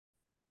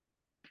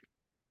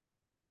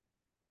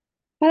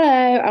Hello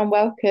and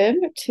welcome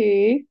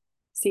to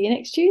See You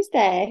Next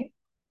Tuesday.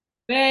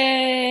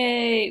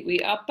 Hey, we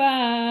are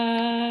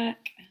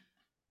back.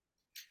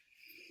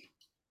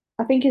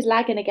 I think it's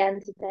lagging again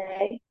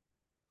today.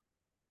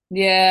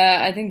 Yeah,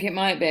 I think it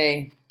might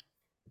be.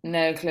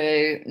 No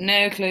clue.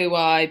 No clue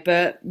why,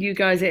 but you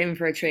guys are in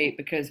for a treat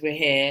because we're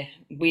here.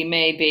 We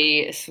may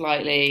be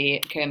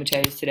slightly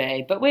comatose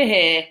today, but we're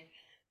here.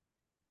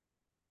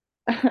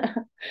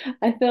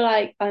 I feel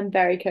like I'm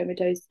very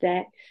comatose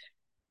today.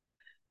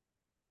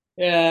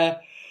 Yeah,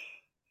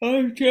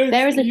 I'm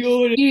There just is a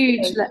yawning.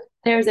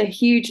 there is a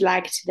huge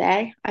lag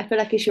today. I feel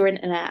like it's your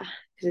internet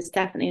because it's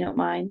definitely not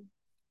mine.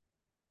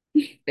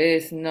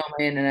 It's not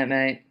my internet,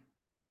 mate.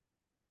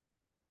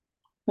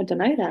 I don't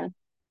know then.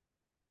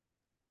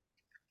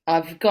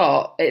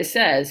 It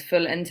says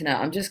full internet.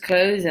 I'm just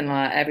closing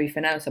like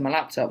everything else on my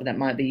laptop that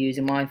might be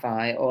using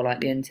Wi-Fi or like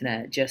the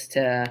internet just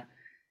to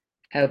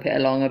help it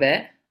along a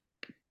bit.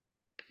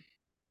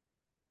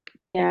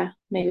 Yeah,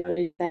 maybe I'll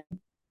do that.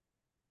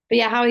 But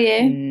yeah, how are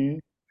you? Mm.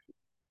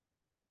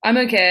 I'm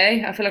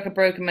okay. I feel like I've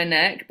broken my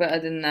neck, but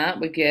other than that,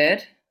 we're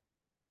good.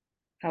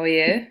 How are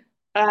you?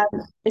 Um,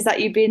 is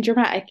that you being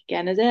dramatic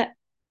again, is it?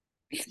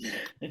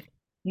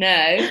 No.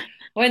 I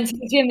went to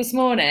the gym this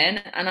morning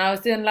and I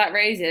was doing lat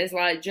raises,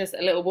 like just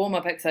a little warm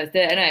up exercise.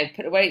 I know,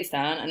 put the weights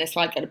down and it's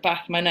like at the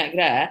back of my neck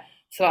there.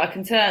 So I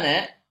can turn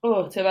it,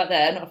 to about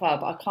there, not far,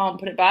 but I can't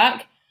put it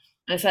back.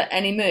 And it's like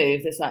any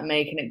move that's like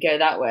making it go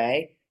that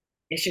way,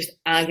 it's just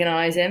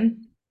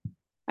agonizing.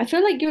 I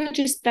feel like you're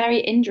just very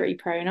injury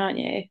prone, aren't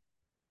you?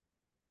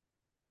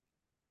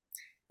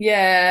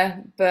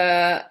 Yeah,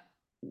 but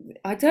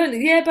but I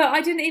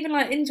didn't even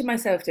like injure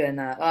myself doing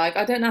that. Like,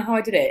 I don't know how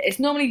I did it. It's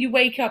normally you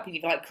wake up and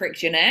you've like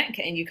cricked your neck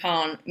and you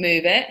can't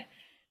move it,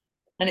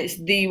 and it's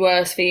the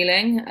worst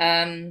feeling.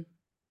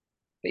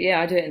 But yeah,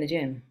 I do it in the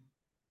gym.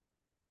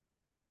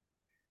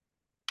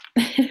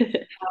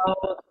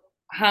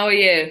 How are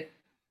you?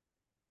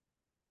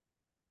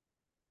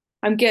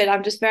 I'm good.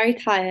 I'm just very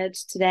tired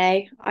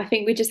today. I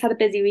think we just had a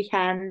busy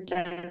weekend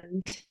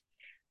and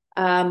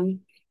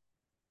um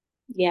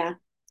yeah,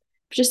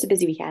 just a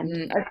busy weekend.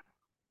 Mm,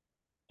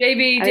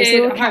 JB And it's did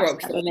all High catching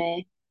Rocks. up with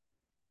me.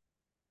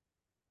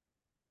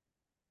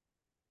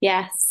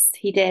 Yes,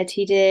 he did.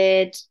 He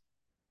did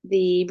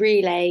the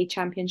relay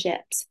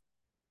championships.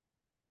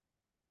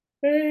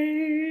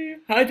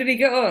 How did he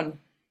get on?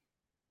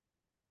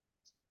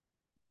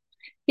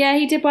 Yeah,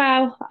 he did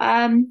well.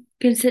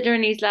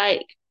 Considering he's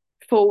like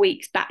 4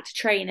 weeks back to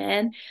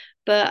training.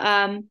 But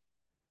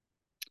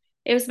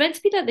it was meant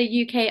to be like the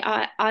UK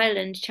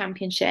Ireland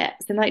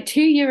championships and like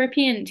two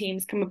European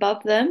teams come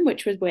above them,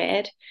 which was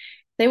weird.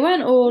 They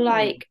weren't all Oh,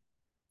 like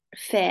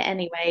fit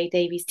anyway,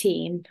 Davy's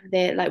team.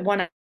 They're like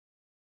one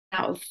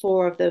out of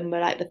four of them were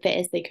like the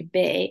fittest they could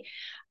be.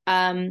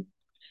 Um,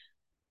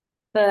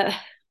 but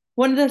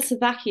one of the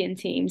Slovakian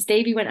teams,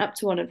 Davy went up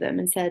to one of them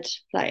and said,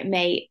 like,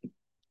 mate,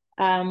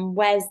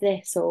 where's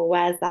this or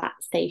where's that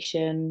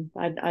station?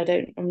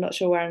 I'm not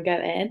sure where I'm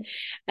going.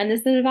 And the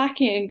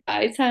Slovakian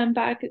guy turned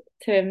back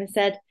to him and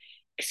said,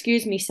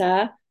 excuse me,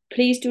 sir,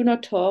 please do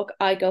not talk.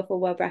 I go for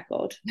world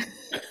record.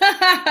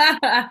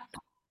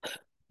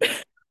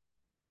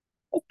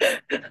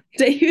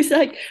 Davy was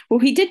like, well,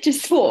 he did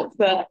just talk,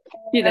 but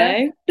you oh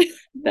know,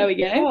 there we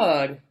go.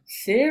 God,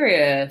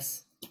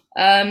 serious.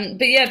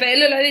 But yeah, but it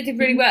looked like they did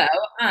really well,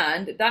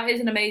 and that is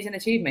an amazing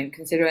achievement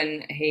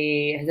considering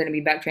he has only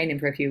been back training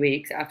for a few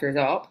weeks after his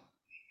op.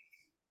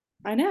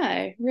 I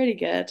know, really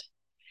good.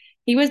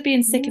 He was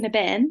being sick Yeah. in a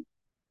bin,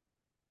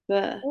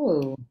 but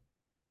Oh,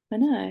 I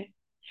know,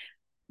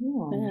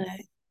 I know.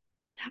 nice.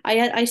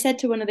 I said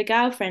to one of the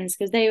girlfriends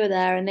because they were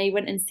there and they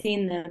went and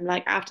seen them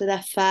like after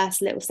their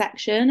first little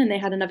section and they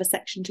had another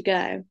section to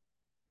go.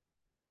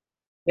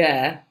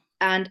 Yeah.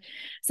 And I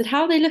said,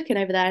 "How are they looking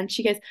over there?" And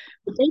she goes,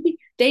 well,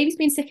 Davy's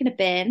been sick in a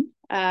bin.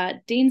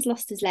 Dean's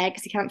lost his leg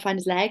because he can't find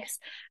his legs,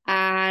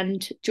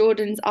 and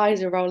Jordan's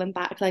eyes are rolling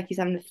back like he's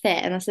having a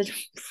fit. And I said,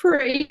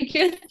 "Pretty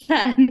good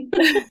then."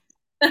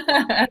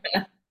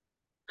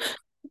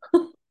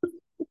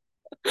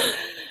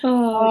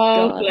 Oh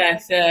Oh, God.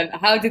 bless him.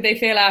 How did they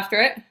feel after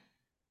it?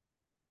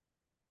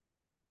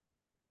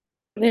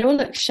 They all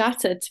look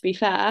shattered, to be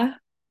fair.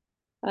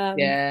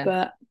 Yeah.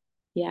 But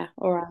yeah,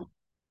 all right.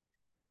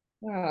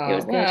 It Oh,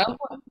 was good. well,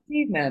 what an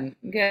achievement.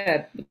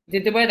 Good.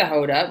 Did the weather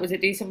hold up? Was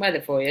it decent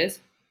weather for you?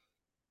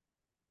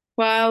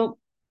 Well,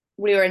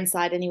 we were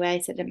inside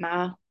anyway, so it didn't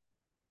matter.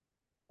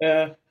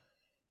 Yeah.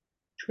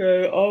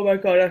 True. Oh my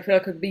God, I feel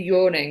like I could be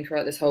yawning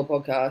throughout this whole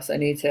podcast. I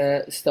need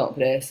to stop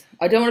this.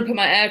 I don't want to put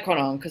my aircon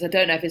on because I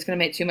don't know if it's going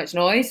to make too much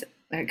noise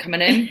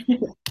coming in.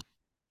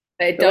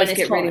 But it But when does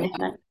it's get hot, really isn't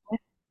hot. it?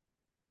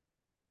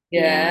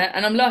 Yeah. Yeah,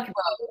 and I'm lucky.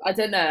 Well, I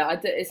don't know.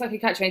 It's like a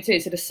catch-22.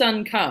 So the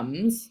sun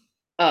comes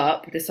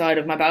up the side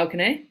of my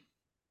balcony.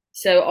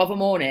 So of a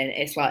morning,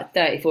 it's like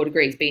 34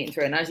 degrees beating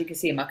through, and as you can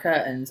see, my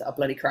curtains are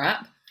bloody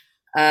crap.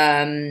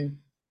 Um,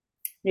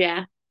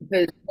 Yeah. but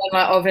then,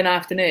 like of an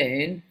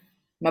afternoon,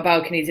 my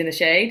balcony's in the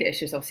shade. It's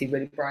just obviously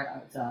really bright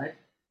outside.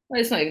 Well,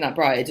 it's not even that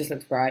bright. It just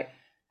looks bright.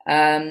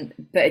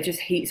 But it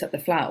just heats up the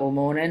flat all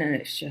morning, and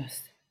it's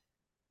just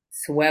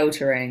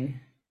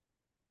sweltering.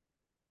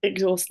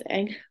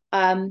 Exhausting.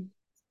 Um,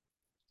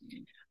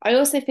 I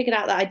also figured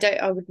out that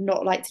I would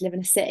not like to live in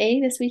a city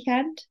this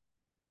weekend. It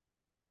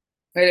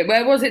Really,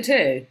 where was it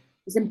to?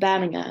 was in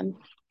Birmingham.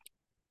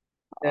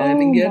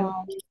 Oh Birmingham.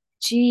 my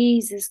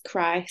Jesus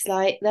Christ.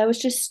 Like there was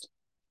just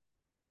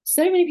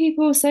so many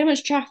people, so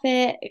much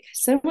traffic,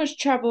 so much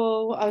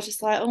trouble. I was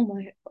just like, oh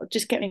my,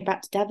 just get me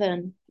back to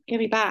Devon. Get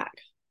me back.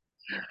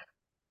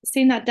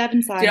 Seen that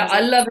Devon Do sign. you I know, was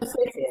I like, love a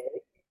city.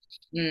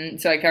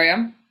 Sorry, carry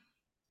on.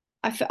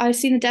 I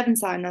seen the Devon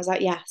sign. And I was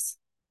like, yes.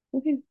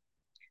 Woohoo.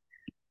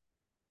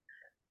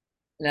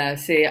 No,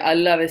 see, I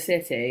love a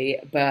city,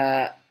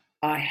 but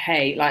I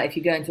hate like if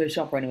you go into a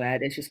shop or anywhere,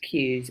 there's just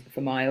queues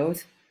for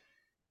miles,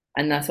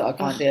 and that's what I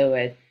can't Ugh. deal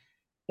with.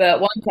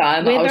 But one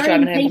time We're I was very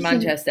driving home from impatient.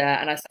 Manchester,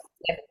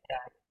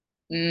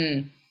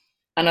 mm,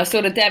 and I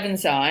saw the Devon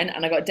sign,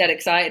 and I got dead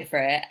excited for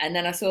it. And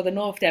then I saw the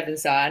North Devon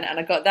sign, and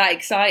I got that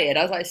excited.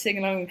 I was like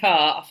singing along in the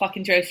car. I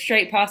fucking drove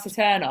straight past the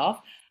turn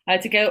off. I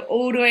had to go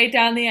all the way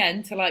down the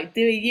end to like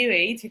do a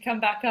U-E to come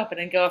back up and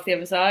then go off the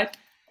other side.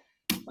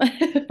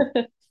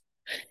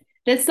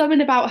 There's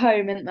something about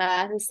home, isn't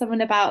there? There's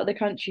something about the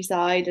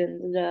countryside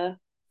and the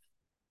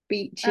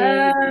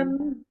beaches. And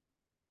Um,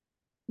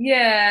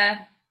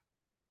 yeah,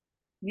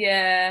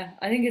 yeah.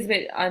 I think it's a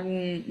bit.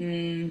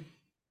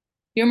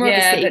 you're more of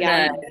a Yeah, city but gal,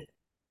 no. aren't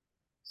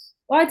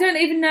Well, I don't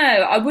even know.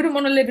 I wouldn't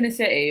want to live in a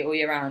city all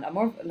year round. I'm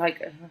more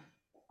like,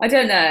 I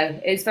don't know.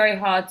 It's very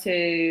hard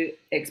to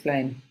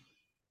explain,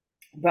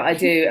 but I you?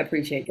 do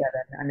appreciate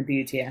Devon and the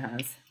beauty it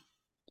has.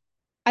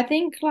 I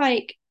think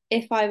like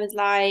if I was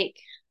like,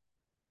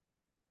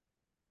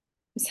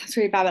 it sounds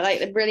really bad, but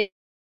like really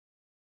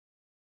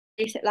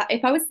like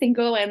if I was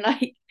single and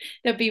like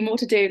there'd be more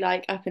to do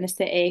like up in a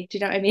city. Do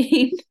you know what I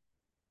mean?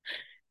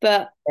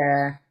 But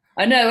Yeah,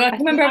 I know. I I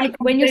can feel remember having like a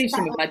when you're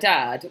conversation with my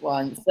dad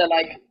once. So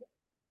like,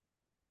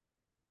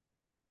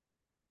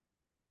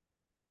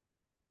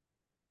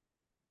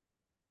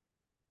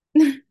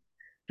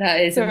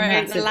 that is a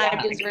sorry, the massive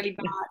language is lag. really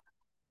bad.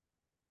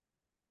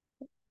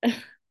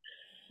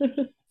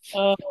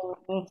 Oh,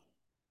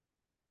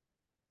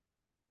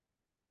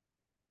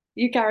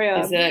 You carry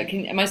on.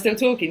 am I still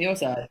talking your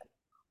side?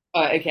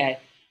 Oh, okay.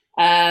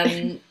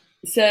 Um,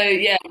 so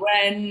yeah,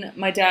 when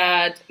my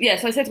dad, yeah,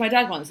 so I said to my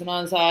dad once, and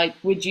I was like,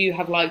 "Would you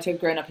have liked to have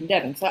grown up in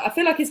Devon?" So I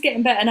feel like it's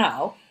getting better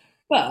now,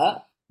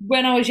 but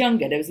when I was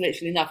younger, there was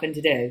literally nothing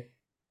to do.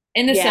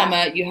 In the Yeah,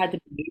 summer, you had the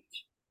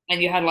beach,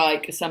 and you had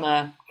like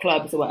summer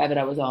clubs or whatever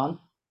that was on.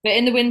 But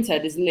in the winter,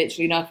 there's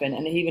literally nothing,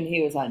 and even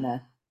he was like,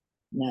 "No,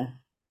 no."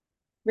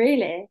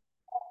 really.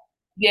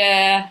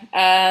 Yeah,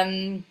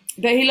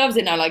 but he loves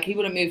it now. Like he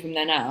wouldn't move from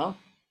there now.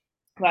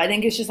 But I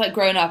think it's just like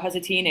growing up as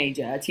a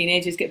teenager.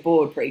 Teenagers get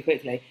bored pretty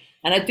quickly.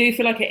 And I do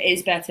feel like it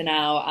is better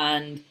now.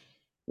 And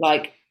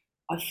like,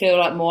 I feel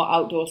like more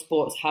outdoor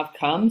sports have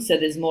come. So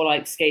there's more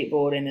like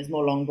skateboarding, there's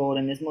more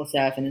longboarding, there's more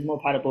surfing, there's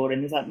more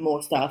paddleboarding, there's like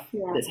more stuff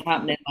Yeah. that's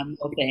happening and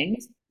more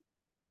things.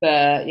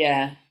 But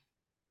yeah,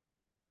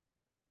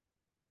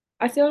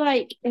 I feel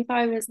like if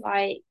I was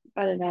like,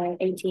 I don't know,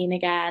 18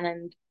 again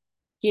and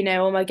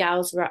all my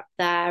gals were up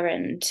there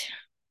and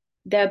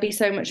there'll be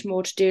so much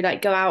more to do,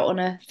 like go out on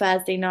a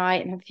Thursday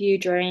night and have a few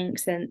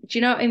drinks and do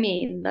you know what I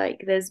mean?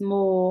 Like there's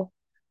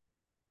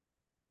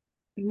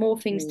more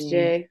things to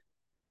mm, do.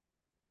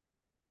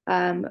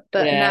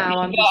 But yeah. now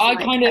I'm But just I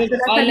like kind I of, feel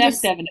like I I'm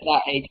left just Devon at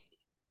that age.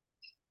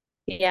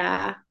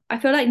 yeah. I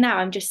feel like now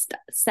I'm just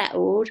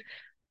settled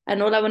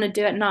and all I want to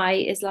do at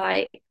night is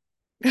like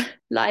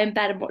lie in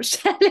bed and watch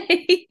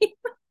telly.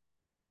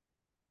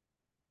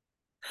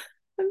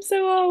 I'm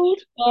so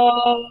old.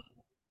 Oh,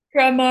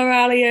 Grandma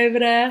Ali over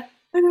there.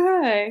 I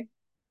know.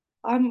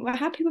 I'm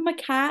happy with my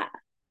cat.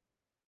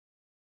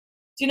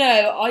 Do you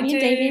know, I Me and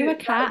Davey were do, a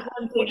that is cat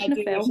one thing I watching a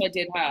do wish film. I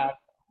did have.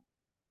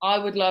 I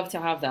would love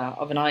to have that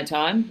of a night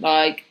time.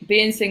 Like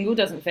being single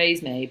doesn't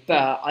faze me,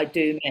 but I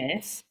do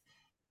miss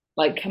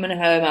like coming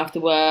home after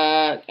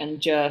work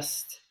and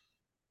just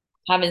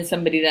having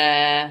somebody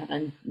there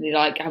and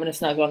like having a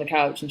snuggle on the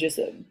couch and just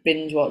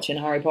binge watching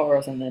Harry Potter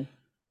or something.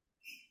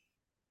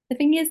 The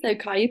thing is, though,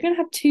 Kai, you're gonna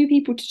have two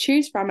people to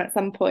choose from at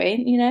some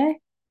point, you know?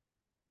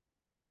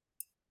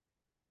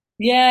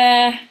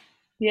 Yeah,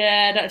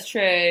 yeah, that's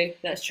true.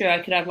 That's true.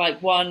 I could have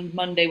like one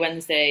Monday,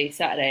 Wednesday,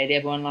 Saturday, the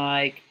other one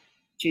like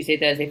Tuesday,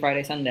 Thursday,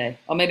 Friday, Sunday.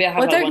 Or maybe I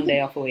have Well, I like don't one day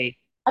think. off a week.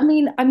 I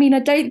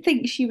don't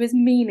think she was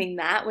meaning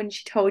that when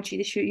she told you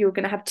that you were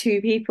gonna have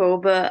two people,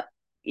 but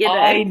you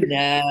know. I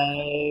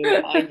know,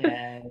 I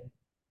know.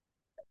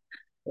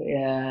 But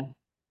yeah.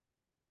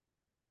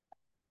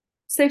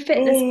 So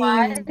fitness Oh.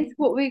 wise,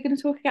 what we're going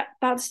to talk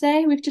about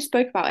today, we've just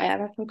spoke about it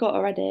and I forgot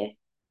already.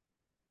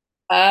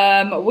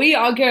 We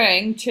are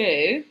going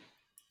to,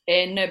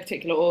 in no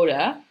particular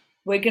order,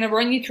 we're going to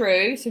run you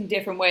through some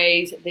different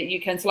ways that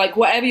you can, so like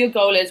whatever your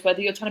goal is,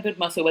 whether you're trying to build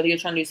muscle, whether you're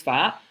trying to lose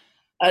fat,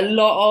 a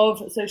lot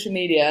of social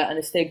media and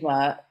the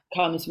stigma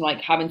comes from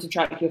like having to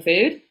track your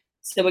food.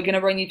 So we're going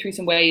to run you through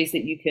some ways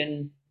that you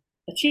can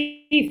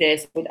achieve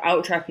this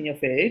without tracking your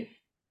food.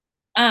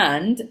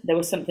 And there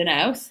was something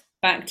else.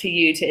 Back to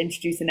you to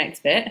introduce the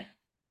next bit.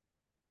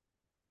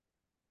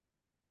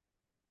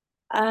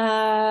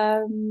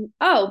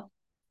 Oh,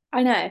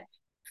 I know.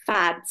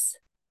 Fads.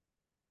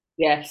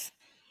 Yes.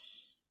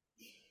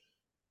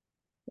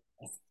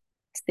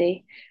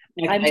 See,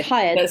 I'm Okay,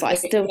 tired, let's but I go.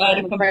 still I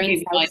have had a my brain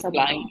complete cells mind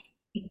blank.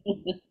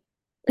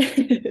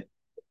 somewhere.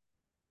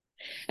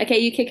 Okay,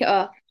 you kick it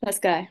off. Let's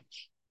go.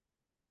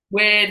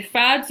 With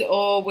fads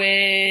or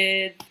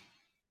with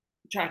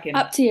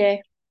tracking? Up to you.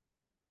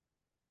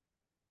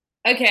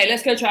 Okay,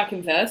 let's go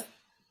tracking first.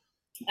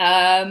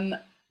 Um,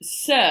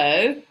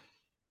 so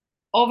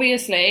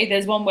obviously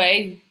there's one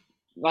way,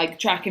 like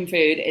tracking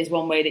food is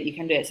one way that you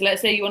can do it. So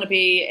let's say you want to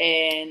be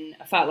in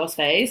a fat loss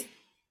phase,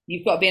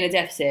 you've got to be in a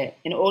deficit.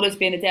 In order to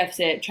be in a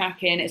deficit,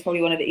 tracking is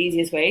probably one of the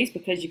easiest ways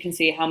because you can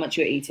see how much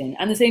you're eating.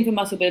 And the same for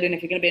muscle building.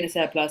 If you're going to be in a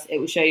surplus, it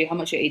will show you how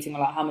much you're eating or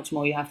like how much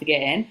more you have to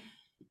get in.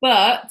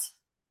 But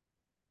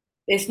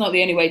it's not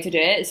the only way to do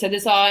it. So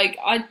there's like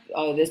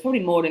there's probably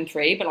more than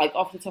three, but like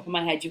off the top of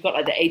my head, you've got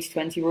like the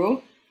 80-20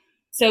 rule.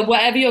 So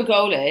whatever your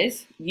goal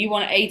is, you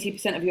want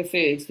 80% of your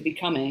foods to be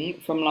coming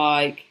from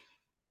like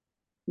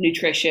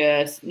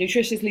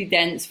nutritiously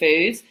dense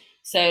foods.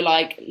 So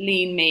like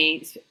lean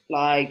meats,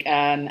 like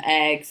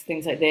eggs,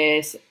 things like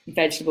this,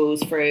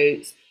 vegetables,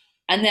 fruits,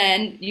 and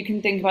then you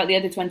can think about the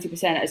other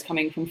 20% as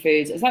coming from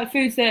foods. It's like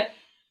foods that,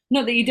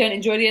 not that you don't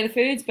enjoy the other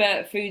foods,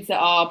 but foods that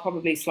are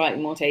probably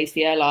slightly more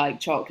tastier, like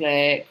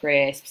chocolate,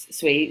 crisps,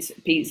 sweets,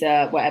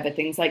 pizza, whatever,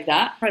 things like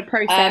that. Like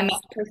Um,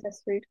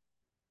 processed food.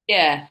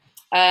 yeah.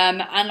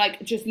 And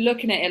like just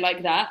looking at it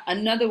like that.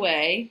 Another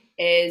way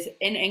is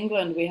in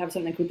England, we have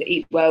something called the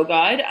Eat Well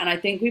Guide. And I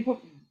think we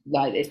probably,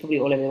 like, it's probably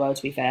all over the world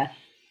to be fair.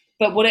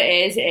 But what it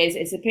is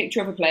it's a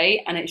picture of a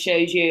plate and it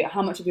shows you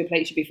how much of your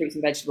plate should be fruits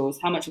and vegetables,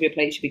 how much of your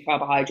plate should be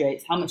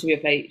carbohydrates, how much of your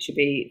plate should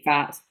be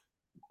fat,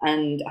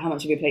 and how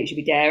much of your plate should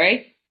be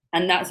dairy.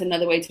 And that's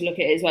another way to look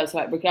at it as well. So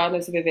like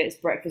regardless of if it's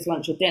breakfast,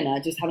 lunch, or dinner,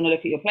 just having a look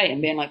at your plate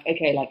and being like,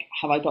 okay, like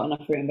have I got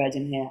enough fruit and veg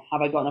in here?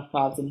 Have I got enough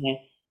carbs in here?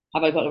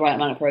 Have I got the right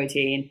amount of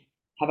protein?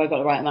 Have I got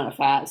the right amount of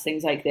fats?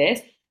 Things like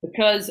this.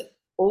 Because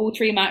all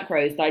three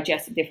macros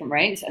digest at different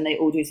rates and they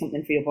all do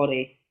something for your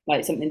body,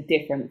 like something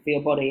different for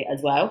your body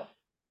as well.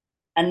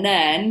 And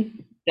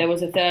then there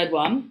was a third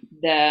one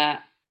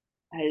that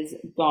has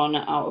gone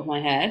out of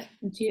my head.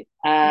 Intu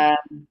Uh,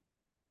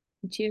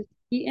 intuitive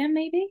eating,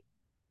 maybe?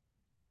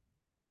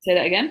 Say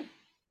that again.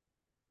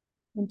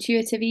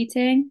 Intuitive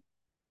eating.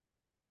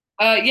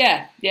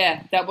 Yeah,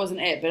 yeah, that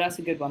wasn't it, but that's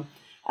a good one.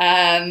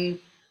 Um,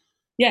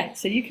 yeah,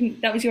 so you can.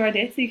 That was your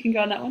idea, so you can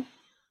go on that one.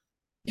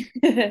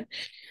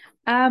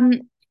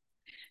 Um,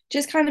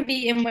 just kind of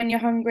eating when you're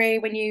hungry,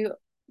 when you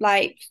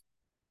like,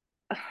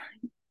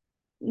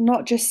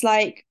 not just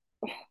like,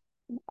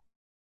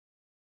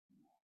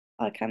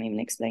 I can't even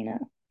explain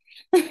it.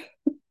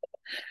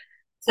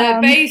 So Um,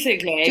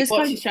 basically, just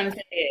what kind she's trying to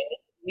say is,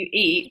 you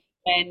eat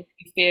when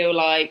you feel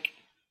like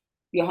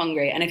you're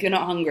hungry, and if you're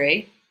not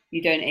hungry,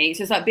 you don't eat.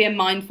 So it's like being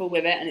mindful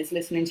with it, and it's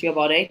listening to your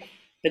body,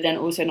 but then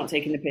also not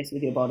taking the piss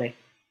with your body.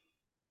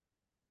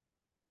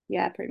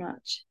 yeah, pretty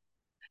much.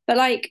 But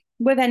like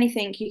with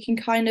anything, you can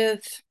kind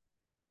of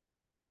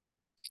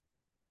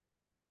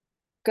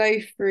go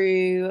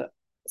through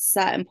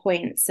certain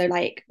points. So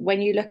like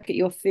when you look at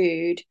your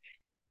food,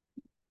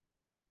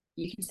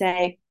 you can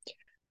say,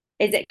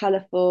 is it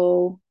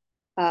colourful?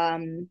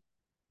 Um,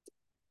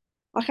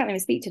 I can't even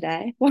speak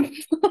today.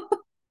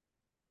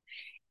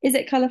 Is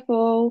it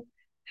colourful?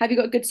 Have you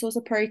got a good source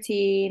of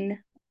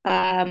protein?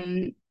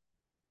 Um,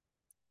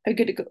 a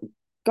good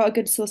got a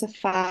good source of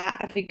fat?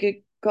 Have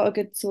you got a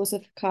good source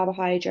of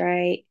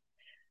carbohydrate?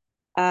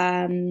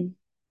 Um,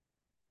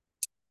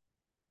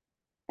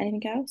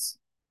 anything else?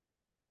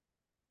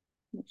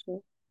 Not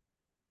sure.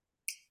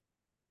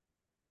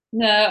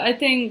 No, I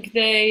think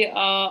they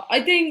are.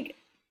 I think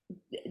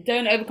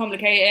don't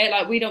overcomplicate it.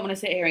 Like we don't want to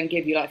sit here and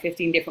give you like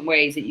 15 different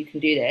ways that you can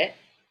do it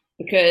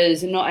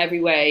because not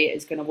every way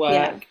is going to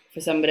Yeah, work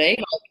for somebody.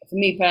 Like, for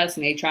me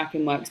personally,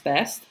 tracking works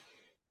best.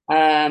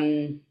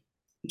 Um,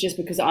 just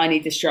because I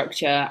need the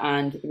structure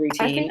and the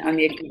I routine think and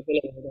the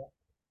accountability of it.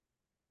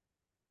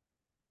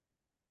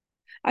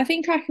 I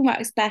think tracking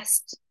works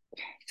best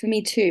for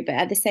me too, but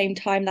at the same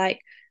time,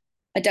 like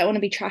I don't want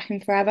to be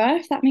tracking forever,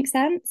 if that makes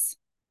sense.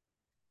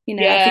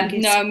 I think Yeah,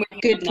 no, it's I'm with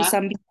you good on for that.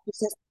 some people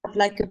to have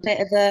like a bit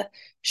of a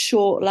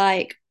short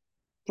like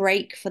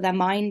break for their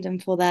mind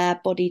and for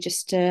their body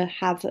just to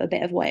have a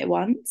bit of what it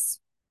wants.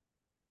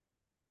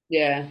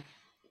 Yeah,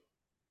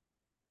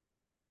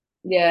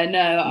 yeah, no,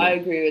 I Yeah.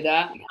 agree with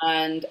that.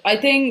 And I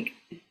think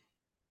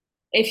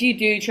if you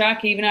do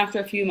track, even after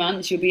a few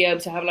months, you'll be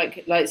able to have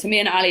like so me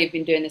and Ali have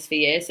been doing this for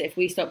years. So if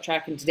we stop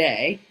tracking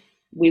today,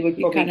 we would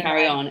You probably kind of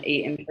carry know. on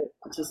eating pretty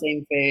much the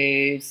same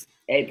foods.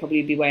 It'd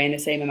probably be weighing the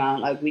same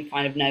amount, like we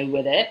kind of know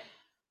with it.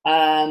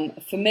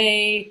 For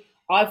me,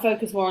 I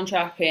focus more on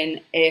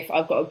tracking if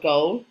I've got a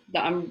goal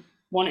that I'm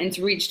wanting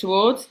to reach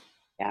towards.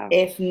 Yeah.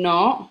 If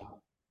not,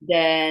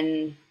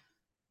 then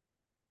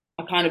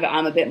I kind of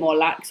am a bit more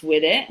lax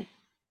with it,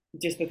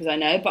 just because I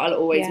know. But I'll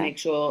always Yeah. make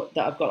sure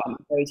that I've got like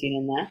my protein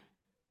in there.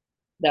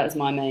 That was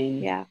my main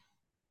Yeah.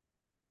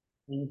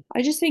 thing.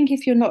 I just think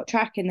if you're not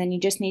tracking, then you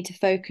just need to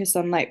focus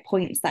on like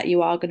points that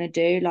you are gonna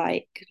do.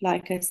 Like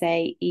I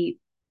say, eat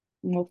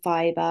more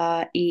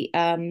fiber, eat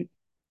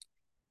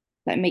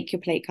like make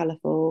your plate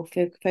colorful,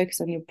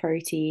 focus on your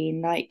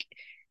protein. Like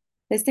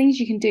there's things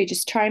you can do.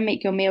 Just try and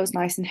make your meals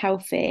nice and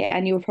healthy,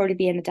 and you'll probably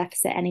be in a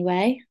deficit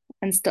anyway.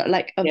 And start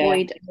like Yeah.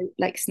 avoid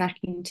like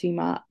snacking too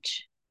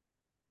much.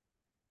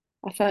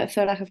 I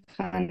feel like I've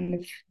kind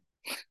of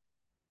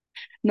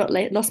not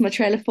lost my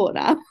trail of thought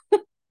now.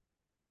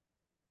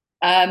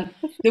 Um,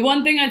 the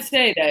one thing I'd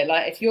say though,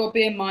 like if you're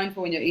being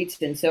mindful when you're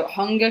eating, so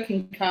hunger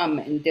can come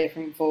in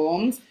different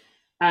forms.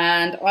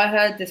 And I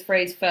heard this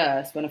phrase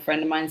first when a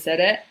friend of mine said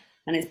it,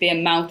 and it's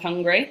being mouth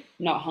hungry,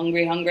 not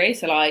hungry hungry.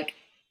 So like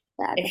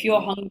Yeah, if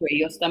you're definitely. hungry,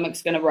 your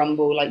stomach's gonna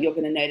rumble, like you're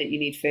gonna know that you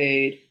need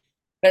food.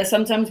 But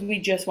sometimes we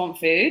just want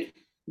food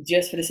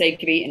just for the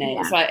sake of eating it.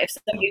 It's Yeah, like if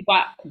somebody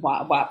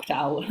whacked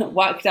out,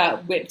 whipped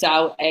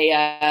out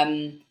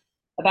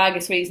a bag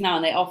of sweets now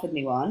and they offered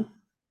me one,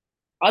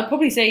 I'd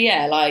probably say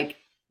yeah, like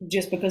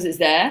just because it's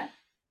there.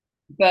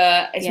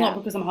 But it's not yeah.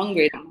 because I'm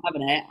hungry that I'm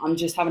having it. I'm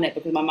just having it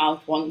because my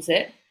mouth wants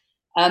it.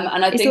 And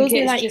I It's think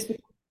also it's like just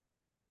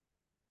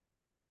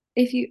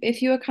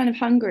if you were kind of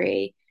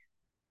hungry,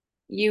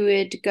 you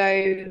would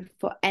go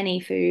for any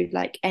food,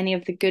 like any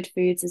of the good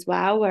foods as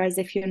well. Whereas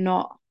if you're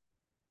not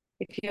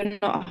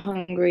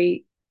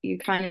hungry, you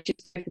kind of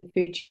just go for the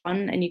food you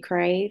want and you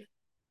crave.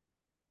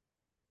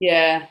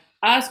 yeah.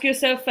 Ask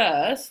yourself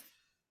first,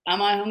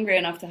 am I hungry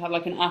enough to have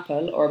like an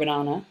apple or a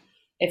banana?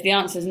 If the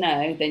answer is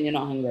no, then you're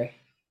not hungry.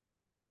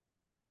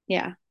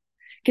 Yeah.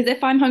 Because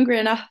if I'm hungry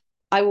enough,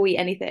 I will eat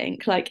anything,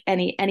 like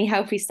any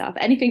healthy stuff.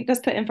 Anything that's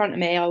put in front of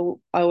me, I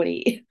will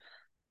eat.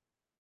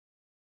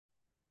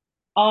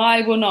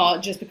 I will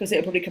not just because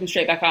it'll probably come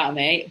straight back out of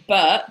me.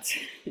 But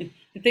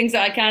the things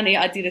that I can eat,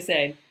 I do the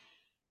same.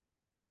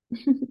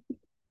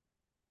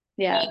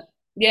 Yeah,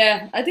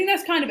 Yeah, I think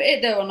that's kind of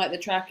it though on like the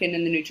tracking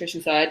and the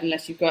nutrition side,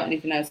 unless you've got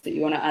anything else that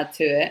you want to add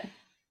to it.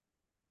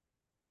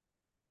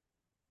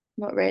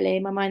 not really.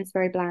 My mind's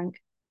very blank.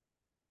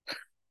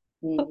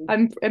 Mm.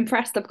 I'm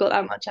impressed I've got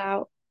that much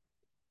out.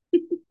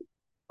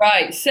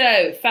 Right,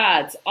 so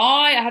fads.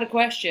 I had a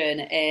question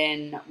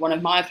in one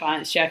of my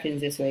clients'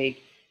 check-ins this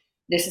week.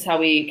 This is how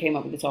we came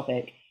up with the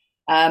topic.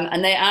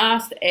 And they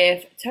asked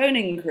if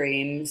toning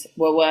creams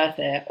were worth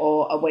it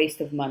or a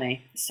waste of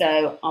money.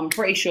 So I'm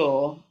pretty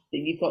sure that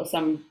you've got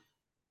some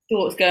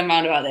thoughts going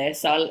around about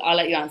this. So I'll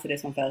let you answer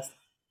this one first.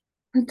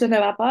 I don't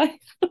know, have I?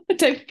 I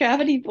don't think I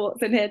have any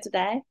thoughts in here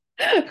today.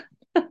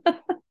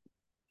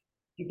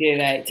 You do,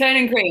 mate.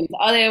 Toning creams,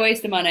 are they a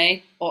waste of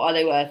money or are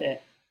they worth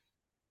it?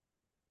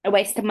 A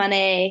waste of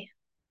money.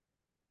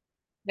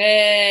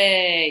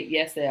 Hey,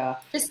 yes, they are.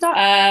 Just start.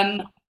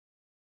 Um,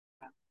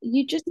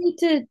 You just need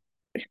to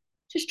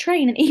just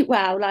train and eat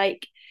well.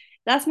 Like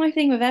that's my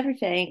thing with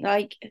everything.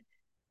 Like,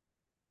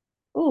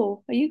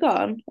 oh, are you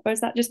gone? Or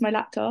is that just my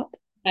laptop?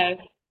 no,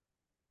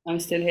 I'm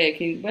still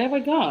here. Where have I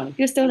gone?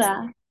 You're still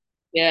there?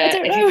 I Yeah,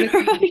 don't if you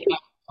know.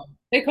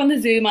 click on the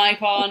Zoom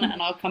icon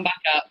and I'll come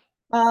back up.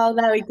 Oh,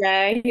 there we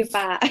go. You're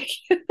back.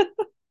 I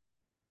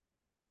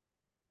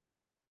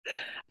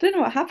don't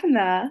know what happened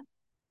there.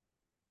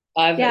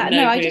 I've Yeah,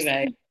 no, no I clue, just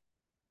mate.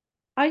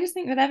 I just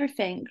think with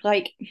everything,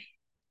 like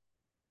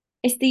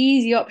it's the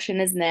easy option,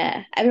 isn't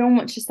it? Everyone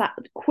wants just that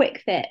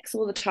quick fix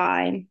all the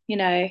time.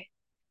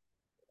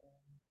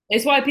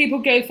 It's why people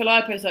go for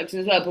liposuction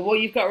as well. But what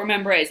you've got to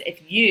remember is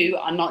if you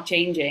are not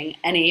changing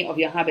any of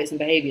your habits and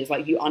behaviors,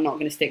 like you are not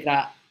going to stick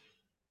that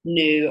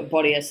new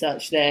body as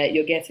such that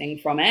you're getting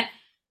from it.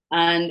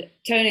 And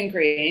toning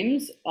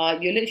creams are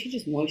you're literally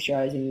just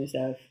moisturizing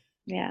yourself.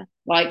 Yeah,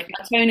 Like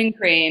a toning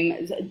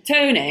cream,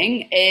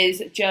 toning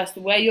is just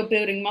where you're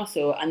building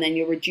muscle and then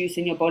you're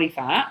reducing your body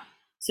fat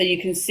so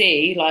you can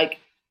see like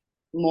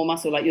more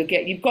muscle. Like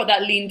you've got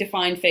that lean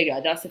defined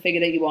figure. That's the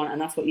figure that you want,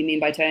 and that's what you mean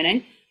by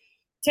toning.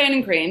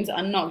 Toning creams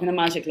are not going to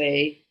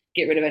magically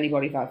get rid of any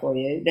body fat for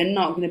you. They're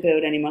not going to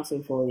build any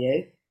muscle for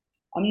you.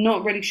 I'm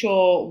not really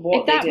sure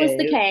if what they that was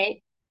the do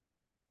case,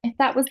 if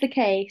that was the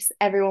case,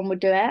 everyone would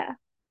do it.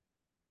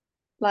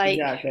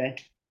 Like, exactly.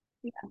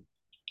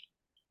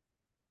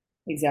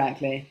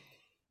 Exactly.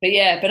 But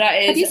yeah, but that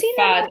have is you seen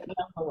them? fad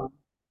number one.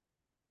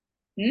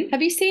 Hmm?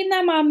 Have you seen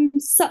them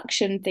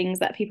suction things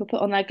that people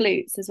put on their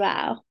glutes as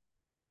well?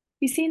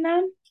 You seen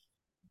them?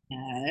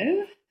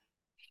 No.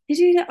 Did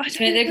you? I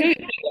To make don't their know. glutes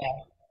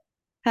bigger.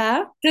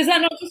 Huh? Does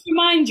that not just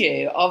remind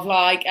you of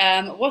like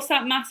what's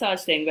that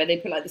massage thing where they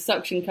put like the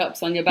suction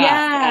cups on your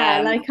back?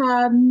 Yeah, like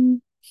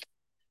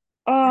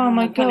oh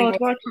my I can't think God, of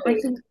what why it's can't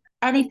I called. think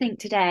anything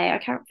today? I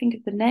can't think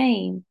of the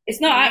name.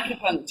 It's not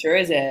acupuncture,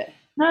 is it?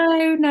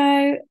 No,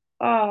 no.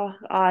 Oh,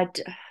 I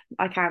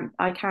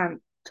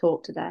can't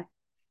talk today.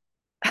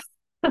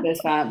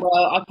 That's fine. Well,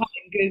 I can't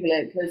even Google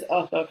it because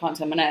oh God, I can't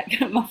turn my neck.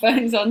 My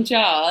phone's on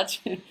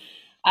charge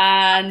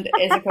and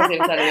it's across the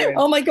other side of the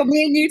room. Oh my God,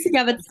 me and you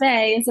together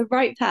today is a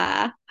right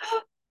pair.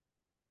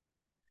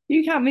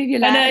 You can't move your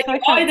I know legs. I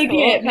you can't either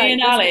get talk. me Like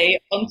and this is. Ali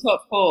on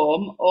top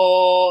form,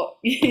 or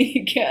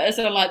you get us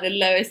on like the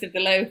lowest of the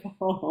low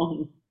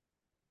form.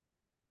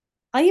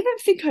 I even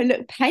think I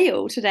look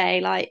pale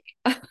today. Like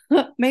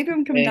maybe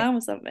I'm coming Yeah. down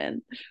with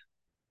something.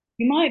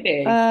 You might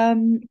be.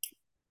 Um,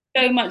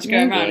 So much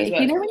going around as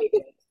maybe. well.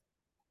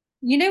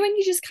 You know when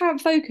you just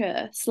can't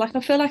focus. Like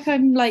I feel like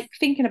I'm like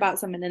thinking about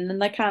something and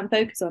then I can't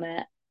focus on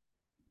it.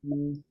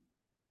 Mm.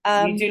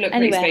 You do look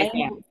pretty Anyway, spaced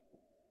out.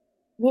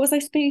 what was I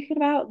speaking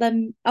about?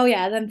 Them. Oh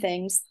yeah, them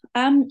things.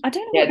 I don't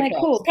know Yeah, what the they're cups.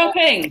 called.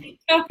 Cupping!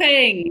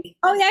 Cupping!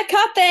 Oh yeah,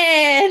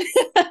 cupping.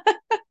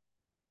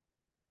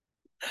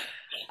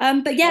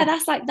 But yeah,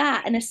 that's like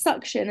that and a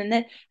suction, and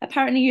then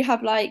apparently you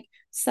have like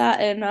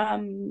certain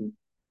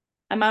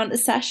amount of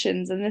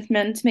sessions, and it's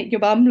meant to make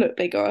your bum look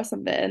bigger or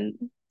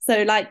something.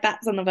 So like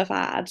that's another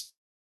fad.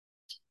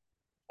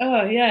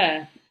 Oh,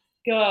 yeah.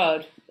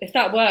 God. If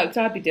that worked,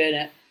 I'd be doing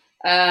it.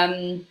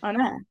 I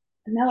know.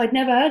 No, I'd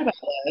never heard about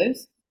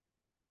those.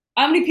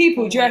 How many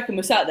people do you Oh. reckon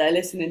were sat there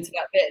listening to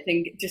that bit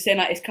thing, just saying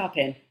like, it's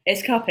cupping,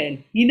 it's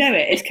cupping. You know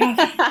it, it's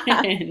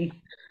cupping.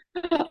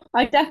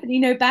 I definitely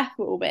know Beth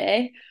will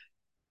be.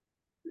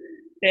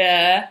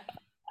 Yeah.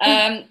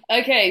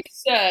 Okay,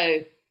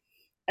 so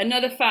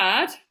another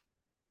fad,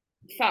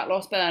 fat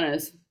loss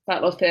burners,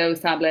 fat loss pills,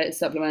 tablets,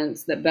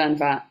 supplements that burn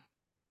fat.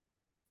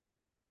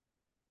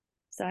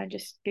 So I'm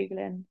just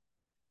Googling.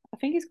 I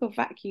think it's called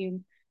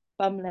vacuum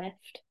bum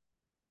lift.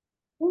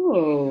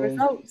 The Oh,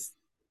 results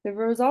the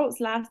results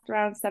last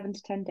around 7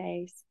 to 10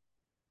 days.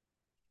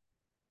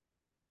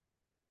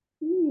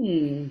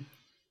 hmm.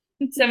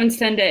 7 to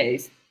 10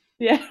 days.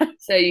 Yeah.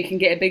 So you can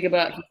get a bigger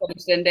butt for 7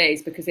 to 10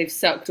 days because they've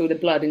sucked all the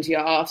blood into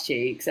your arse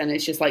cheeks and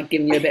it's just like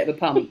giving you a bit of a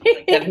pump.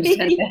 7 to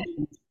 10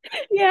 days.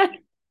 Yeah.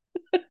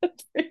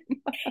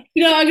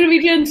 You know what I'm gonna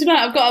be doing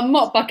tonight? I've got a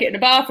mop bucket in the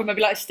bathroom. I'll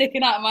be like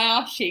sticking out of my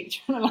arse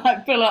cheek trying to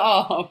like pull it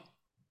off.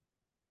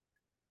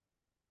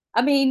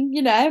 I mean,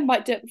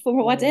 might do it before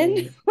a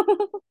wedding.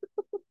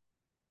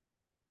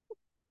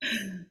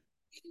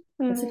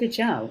 Oh, that's a good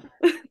shout.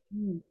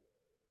 Mm.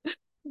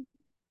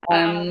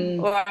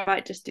 Or I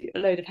might just do a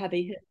load of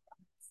heavy hits.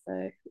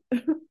 So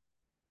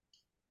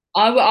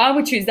I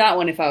would choose that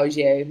one if I was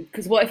you.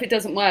 Because what if it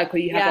doesn't work or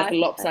you have yeah, like I a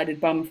think so. lopsided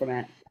bum from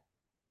it?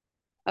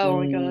 Oh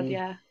my God, Mm,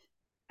 yeah.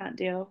 Can't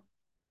deal.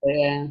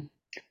 yeah.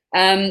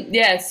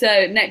 Yeah,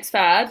 so next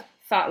fad,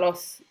 fat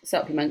loss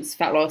supplements,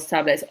 fat loss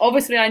tablets.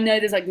 Obviously, I know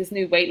there's like this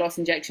new weight loss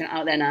injection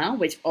out there now,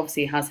 which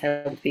obviously has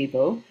helped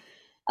people.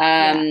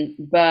 Yeah.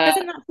 But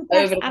Doesn't that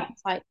suppress over the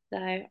appetite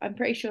though? I'm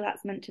pretty sure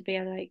that's meant to be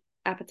a like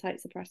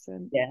appetite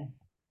suppressant. yeah,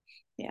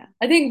 Yeah.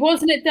 I think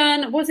wasn't it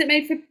done? Was it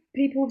made for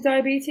people with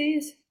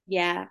diabetes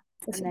Yeah.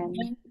 or And then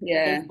something?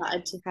 they Yeah.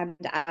 started to hand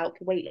it out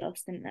for weight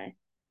loss, didn't they?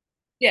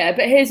 Yeah,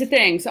 but here's the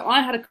thing. So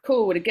I had a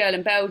call with a girl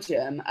in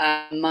Belgium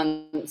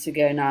months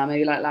ago now,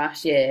 maybe like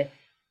last year,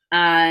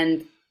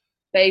 and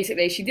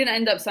basically she didn't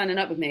end up signing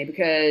up with me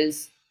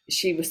because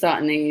she was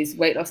starting these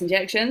weight loss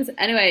injections.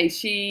 Anyway,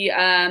 she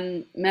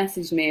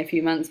messaged me a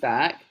few months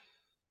back,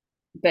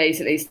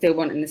 basically still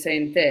wanting the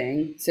same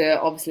thing. So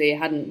obviously it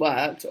hadn't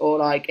worked, or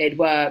like it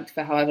worked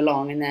for however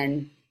long, and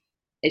then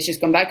it's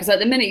just gone back. Because like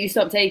the minute you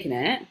stop taking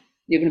it,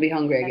 you're gonna be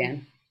hungry And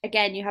again.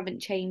 again, you haven't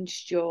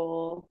changed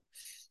your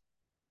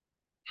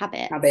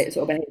habits. Habits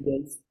or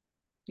behaviors.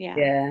 Yeah.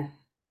 Yeah.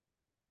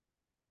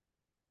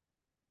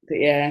 But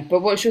yeah,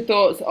 but what's your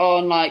thoughts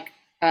on like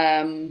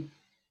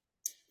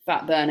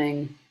fat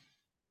burning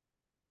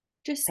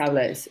Just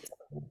tablets?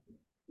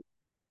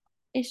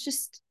 it's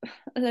just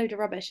a load of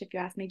rubbish if you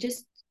ask me.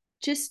 Just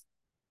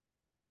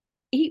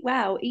eat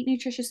well, eat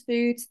nutritious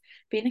foods,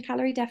 be in a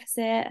calorie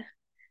deficit.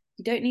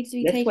 You don't need to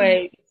be Lift taking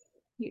weight,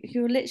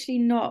 you're literally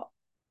not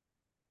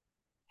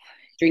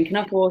drink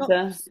enough stop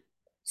water.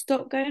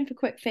 stop going for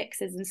quick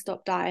fixes and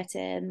stop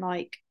dieting.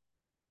 Like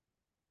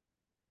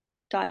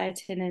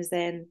dieting is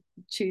in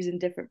choosing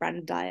different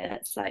brand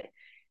diets. Like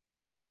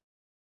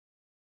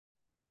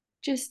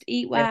just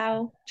eat Yeah.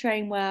 well,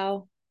 train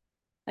well.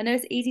 I know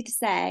it's easy to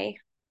say,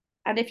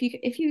 and if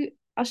you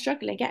are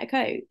struggling, get a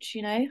coach.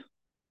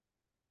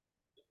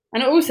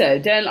 And also,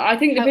 don't I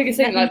think the Help biggest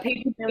thing, let them like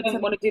people build don't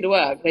some. want to do the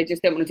work. They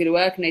just don't want to do the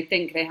work, and they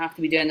think they have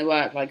to be doing the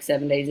work like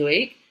 7 days a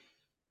week.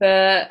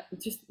 But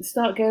just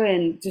start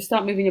going, just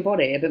start moving your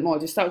body a bit more.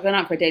 Just start going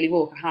out for a daily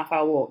walk, a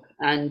half-hour walk,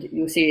 and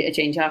you'll see a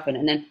change happen.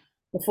 And then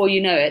before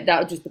you know it,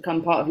 that'll just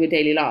become part of your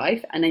daily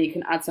life, and then you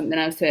can add something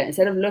else to it.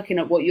 Instead of looking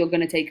at what you're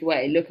going to take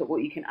away, look at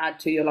what you can add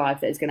to your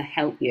life that is going to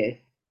help you.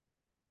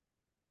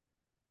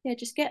 Yeah,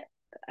 just get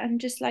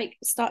and just like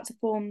start to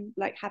form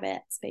like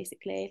habits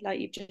basically, like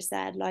you've just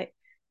said, like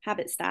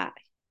habit stack.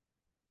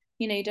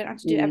 You don't have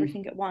to do Mm,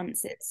 everything at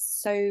once. It's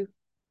so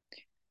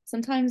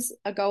sometimes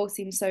a goal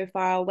seems so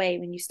far away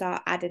when you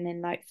start adding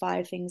in like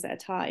 5 things at a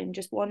time.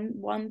 Just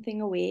one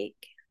thing a week.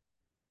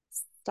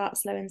 Start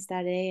slow and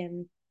steady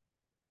and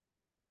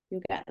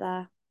you'll get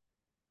there.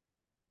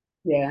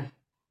 yeah,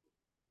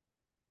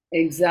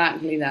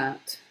 exactly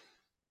that.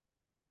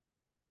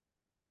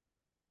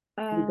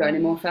 You got any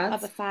more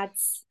Other fads?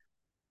 fads.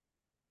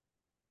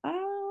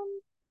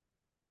 Um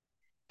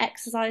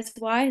exercise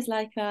wise,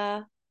 like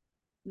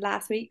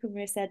last week when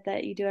we said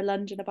that you do a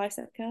lunge and a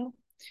bicep curl?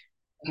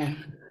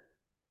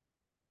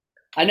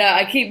 I know,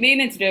 I keep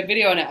meaning to do a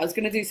video on it. I was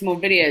going to do some more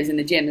videos in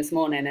the gym this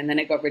morning and then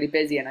it got really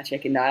busy and I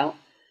chickened out.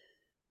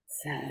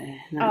 So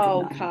that did Oh,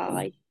 not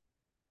happen. Kai.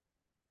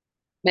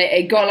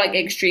 It got like Um,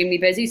 extremely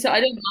busy. So I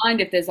don't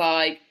mind if there's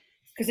like,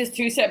 because there's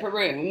two separate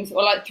rooms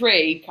or like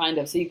three kind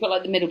of. So you've got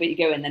like the middle bit you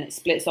go in, then it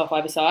splits off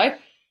either side.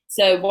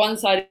 So one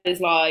side is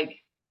like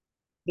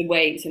the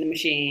weights and the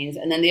machines,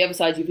 and then the other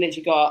side you've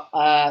literally got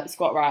a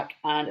squat rack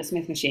and a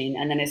Smith machine,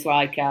 and then it's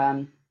like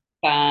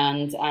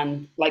bands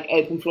and like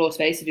open floor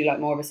space to do like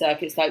more of a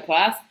circuit type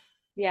class.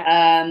 yeah.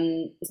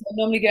 So I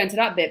normally go into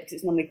that bit because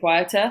it's normally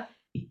quieter.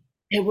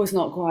 It was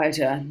not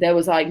quieter. There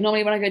was like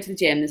normally when I go to the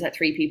gym, there's like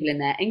three people in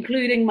there,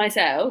 including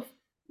myself.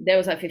 There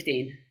was like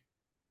 15.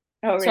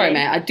 Oh, Sorry,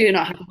 mate, really? I do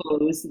not have the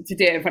balls to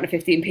do it in front of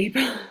 15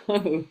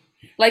 people.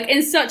 Like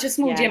in such a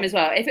small Yeah. gym as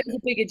well. If it was a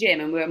bigger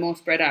gym and we were more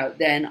spread out,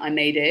 then I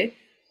may do.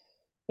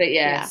 But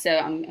yeah, Yeah. so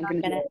I'm I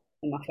going to get do it. it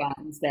in my flat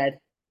instead.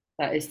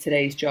 That is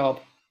today's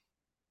job,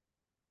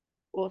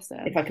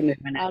 if Awesome. I can move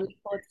my I'll neck. look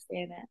forward to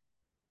seeing it.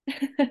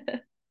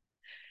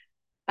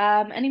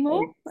 Any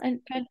more?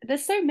 And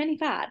there's so many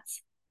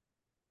fads.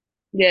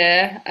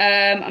 Yeah,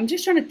 I'm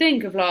just trying to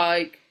think of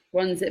like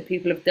ones that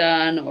people have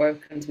done or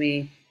have come to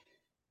me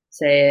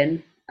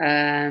saying.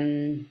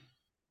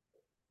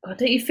 God,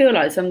 don't you feel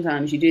like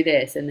sometimes you do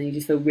this and then you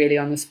just feel really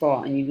on the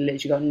spot and you've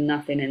literally got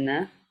nothing in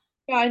there?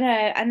 Yeah, I know.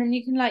 And then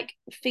you can like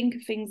think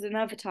of things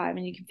another time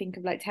and you can think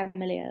of like 10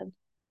 million.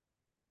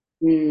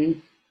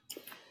 Mm,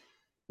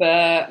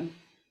 but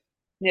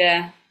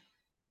yeah.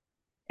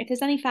 If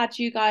there's any fads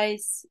you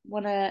guys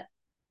wanna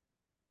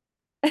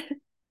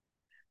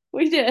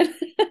what are you doing?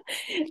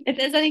 If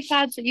there's any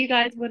fads that you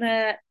guys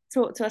wanna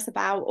talk to us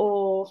about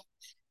or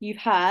you've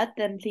heard,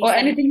 then please Or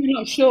let me anything you're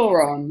not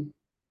sure on.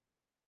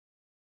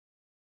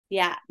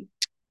 yeah.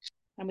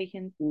 And we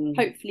can Mm,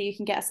 hopefully you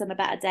can get us on a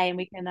better day and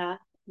we can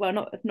well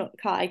not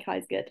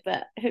Kai's good,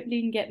 but hopefully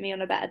you can get me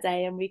on a better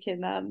day and we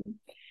can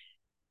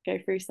go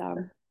through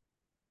some.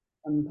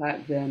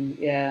 unpack them,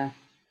 yeah.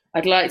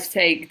 I'd like to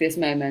take this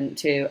moment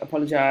to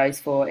apologise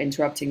for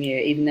interrupting you,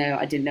 even though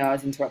I didn't know I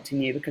was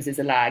interrupting you because there's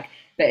a lag.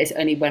 But it's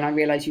only when I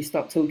realised you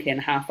stopped talking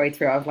halfway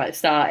through, I've like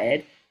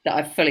started, that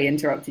I've fully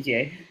interrupted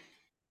you.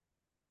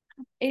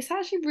 It's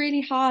actually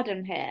really hard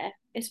on here.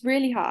 It's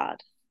really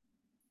hard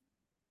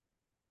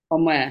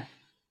On where?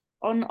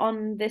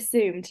 on this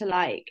Zoom to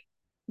like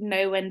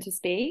know when to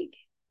speak.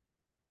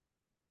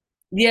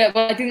 Yeah,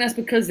 well, I think that's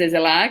because there's a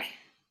lag.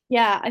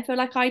 Yeah, I feel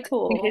like I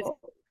I think it's,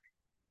 talk.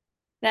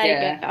 There you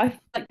go. yeah. I feel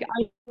like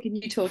I talk and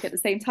you talk at the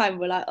same time.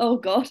 We're like, oh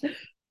God.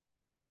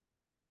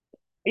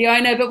 Yeah, I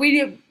know, but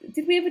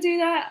did we ever do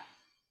that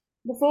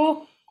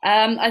before?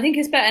 I think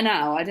it's better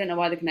now. I don't know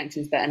why the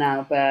connection's better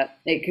now, but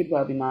it could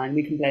well be mine.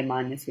 We can play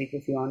mine this week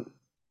if you want.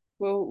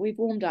 Well, we've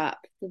warmed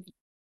up. The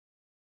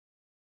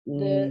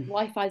Mm.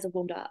 Wi-Fi's have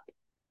warmed up.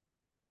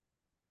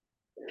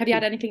 Have you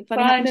had anything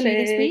funny happen to you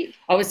this Finally, week?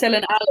 I was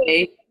telling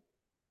Ali.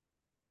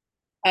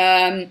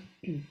 Um,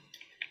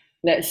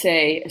 let's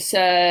see.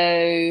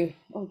 So,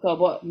 oh God,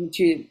 what did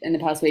you in the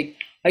past week?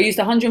 I used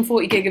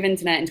 140 gig of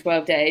internet in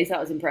 12 days. That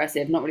was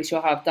impressive. Not really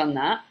sure how I've done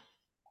that.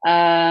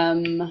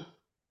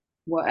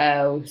 What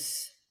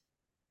else?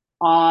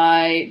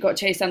 I got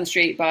chased down the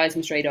street by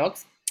some stray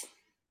dogs.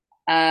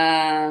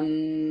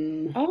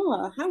 Um,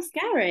 Oh, how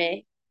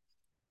scary.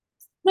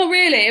 Not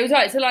really. It was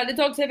right. So like the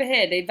dogs over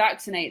here, they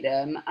vaccinate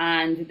them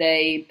and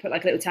they put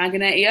like a little tag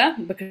in their ear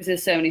because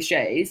there's so many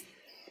strays.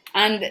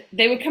 And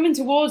they were coming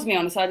towards me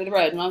on the side of the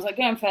road, and I was like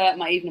going for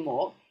my evening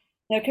walk.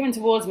 They were coming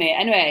towards me.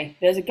 Anyway,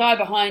 there's a guy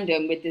behind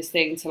them with this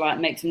thing to like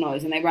make some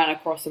noise, and they ran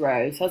across the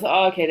road. So I was like,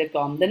 oh, okay, they've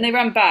gone. Then they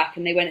ran back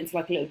and they went into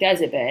like a little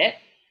desert bit.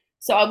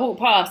 So I walked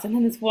past, and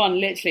then this one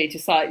literally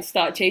just like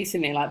start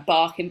chasing me, like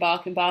barking,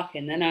 barking,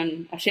 barking.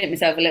 Then I shit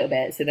myself a little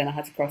bit, so then I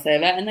had to cross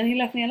over, and then he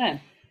left me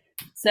alone.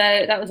 So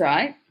that was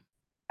right.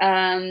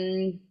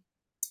 Um,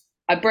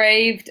 I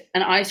braved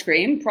an ice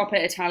cream, proper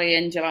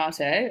Italian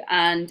gelato,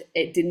 and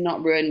it did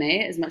not ruin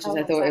me as much as Oh,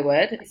 I what's thought it that?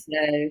 would.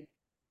 So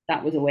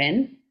that was a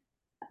win.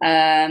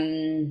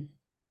 Um,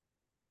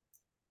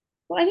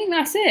 well, I think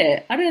that's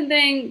it. I don't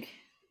think.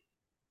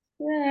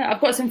 Yeah,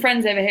 I've got some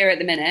friends over here at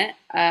the minute.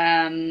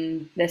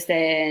 They're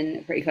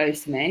staying pretty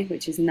close to me,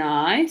 which is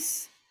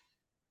nice.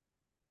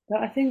 But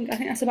I think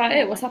that's about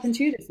it. What's happened Nice.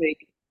 to you this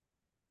week?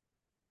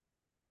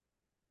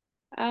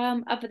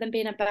 Other than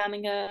being at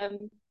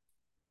Birmingham,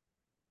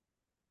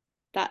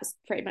 that's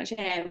pretty much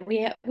it.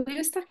 We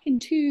were stuck in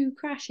two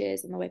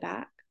crashes on the way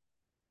back.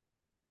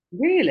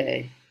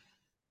 Really?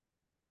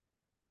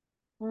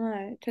 Oh,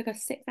 it took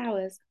us 6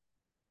 hours.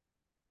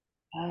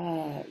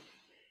 Uh,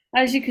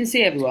 as you can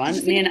see, Did you everyone,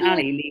 see me the and video?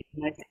 Ali lead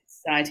the most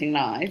exciting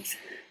lives.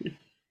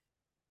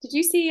 Did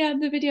you see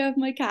the video of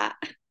my cat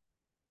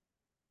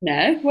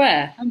No,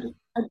 where? under,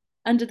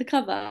 under the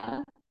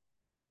cover?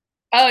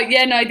 Oh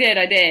yeah, no, I did.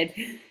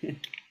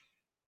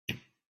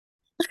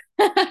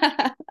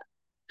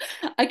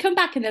 I I come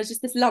back and there was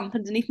just this lump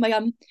underneath my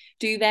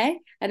duvet,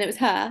 and it was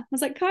her. I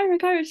was like, Kyra,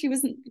 Kyra, she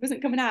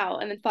wasn't coming out,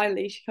 and then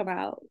finally she come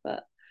out.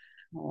 But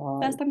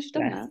first Oh, time she's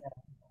done bless that. her.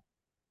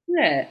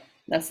 Yeah,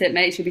 that's it,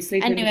 mate. She'll be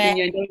sleeping in Anyway, between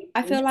you and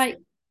I feel David. like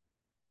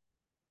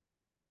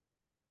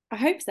I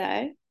hope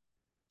so.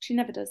 She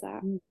never does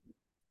that.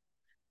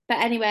 But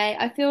anyway,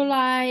 I feel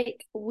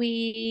like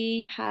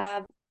we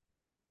have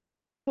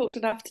talked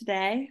enough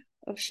today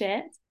of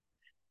shit.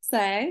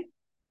 So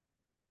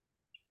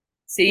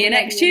See you whenever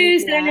next you're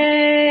legally there,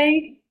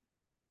 Tuesday.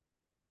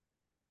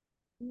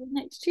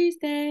 next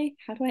Tuesday.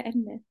 How do I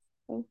end this?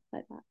 Oh,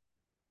 like that.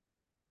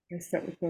 Stop recording.